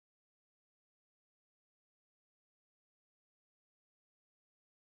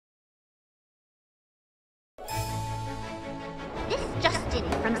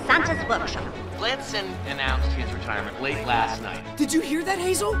little sugar. Blitzen announced his retirement late last night. Did you hear that,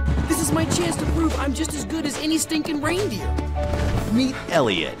 Hazel? This is my chance to prove I'm just as good as any stinking reindeer. Meet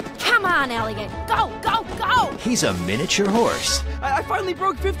Elliot. Come on, Elliot. Go, go, go! He's a miniature horse I finally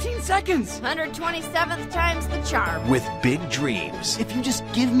broke 15 seconds. 127th time's the charm. with big dreams. If you just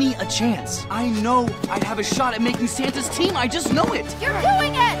give me a chance, I know I'd have a shot at making Santa's team. I just know it. You're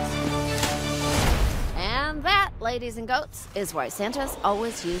doing it! And that, ladies and goats, is why Santa's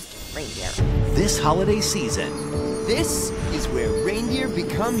always used reindeer. This holiday season, This is where reindeer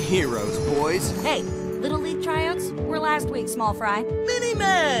become heroes, boys. Hey, Little League tryouts were last week, small fry.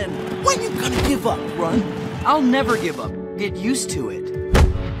 Mini-Man! When you gonna give up, Run? I'll never give up. Get used to it.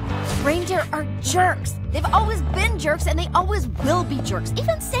 Reindeer are jerks. They've always been jerks, and they always will be jerks.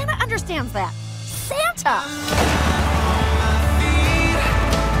 Even Santa understands that. Santa!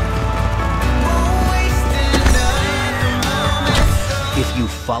 if you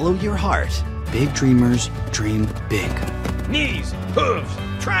follow your heart, Big dreamers dream big. Knees, hooves,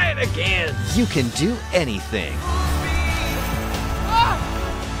 try it again. you can do anything.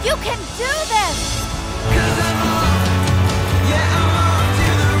 You can do this!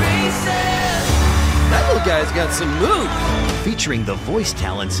 That little guy's got some moves. Featuring the voice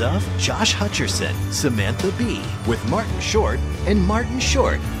talents of Josh Hutcherson, Samantha Bee, with Martin Short and Martin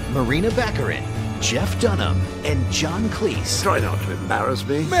Short, Morena Baccarin, Jeff Dunham, and John Cleese. Try not to embarrass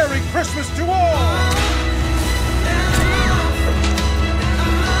me. Merry Christmas to all!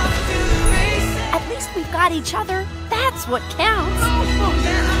 At least we've got each other. That's what counts.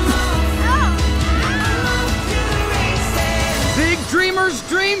 Big dreamers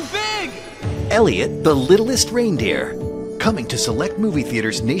dream big! Elliot the Littlest Reindeer. Coming to select movie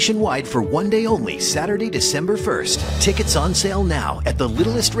theaters nationwide for one day only, Saturday, December 1st. Tickets on sale now at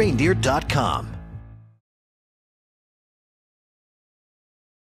thelittlestreindeer.com.